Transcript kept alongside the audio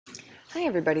Hi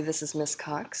everybody, this is Miss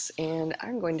Cox, and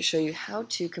I'm going to show you how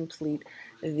to complete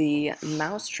the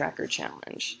mouse tracker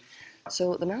challenge.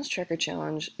 So the mouse tracker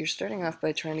challenge, you're starting off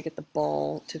by trying to get the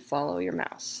ball to follow your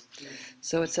mouse.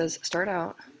 So it says start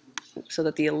out so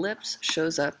that the ellipse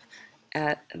shows up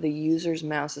at the user's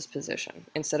mouse's position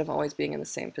instead of always being in the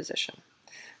same position.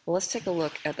 Well, let's take a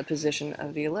look at the position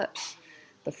of the ellipse.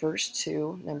 The first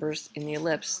two numbers in the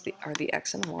ellipse are the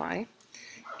X and Y.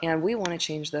 And we want to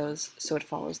change those so it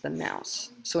follows the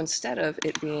mouse. So instead of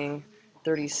it being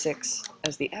 36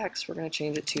 as the X, we're going to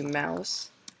change it to mouse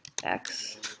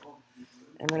X.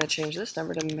 And we're going to change this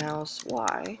number to mouse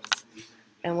Y.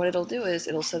 And what it'll do is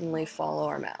it'll suddenly follow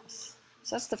our mouse.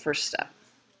 So that's the first step.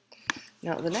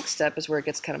 Now the next step is where it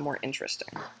gets kind of more interesting,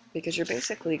 because you're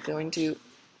basically going to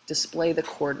display the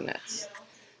coordinates.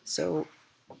 So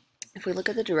if we look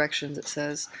at the directions, it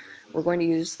says we're going to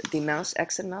use the mouse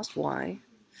X and mouse Y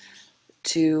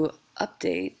to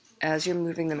update as you're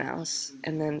moving the mouse,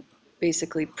 and then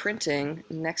basically printing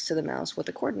next to the mouse what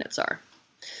the coordinates are.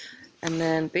 And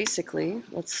then basically,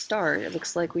 let's start. It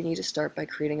looks like we need to start by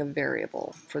creating a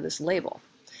variable for this label.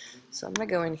 So I'm going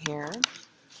to go in here,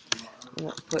 I'm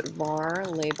going to put var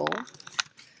label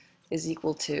is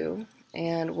equal to,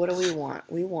 and what do we want?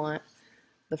 We want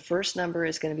the first number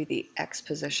is going to be the X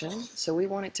position, so we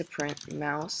want it to print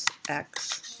mouse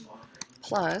X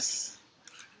plus,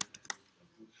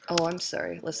 oh, I'm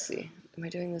sorry, let's see. Am I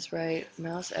doing this right?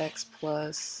 Mouse X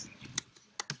plus,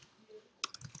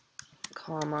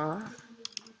 comma,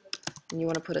 and you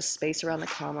want to put a space around the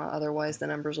comma, otherwise the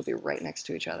numbers will be right next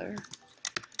to each other,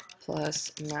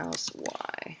 plus mouse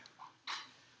Y.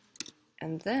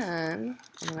 And then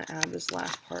I'm going to add this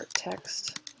last part,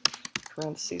 text,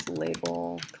 parentheses,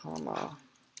 label, comma,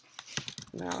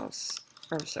 mouse,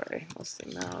 or I'm sorry, let's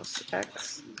see, mouse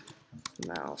X,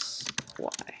 mouse Y.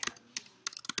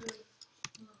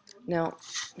 Now,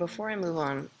 before I move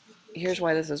on, here's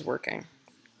why this is working.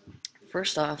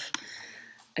 First off,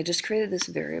 I just created this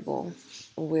variable,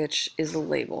 which is the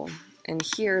label, and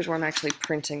here's where I'm actually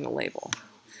printing the label.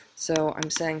 So I'm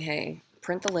saying, hey,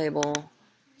 print the label,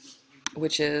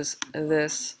 which is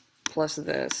this plus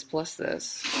this plus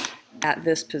this at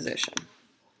this position.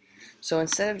 So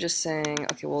instead of just saying,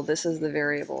 okay, well, this is the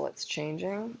variable it's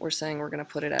changing, we're saying we're going to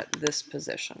put it at this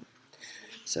position.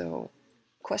 So,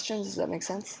 questions? Does that make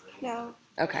sense? No.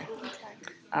 Okay.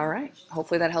 All right.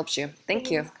 Hopefully that helps you.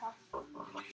 Thank you.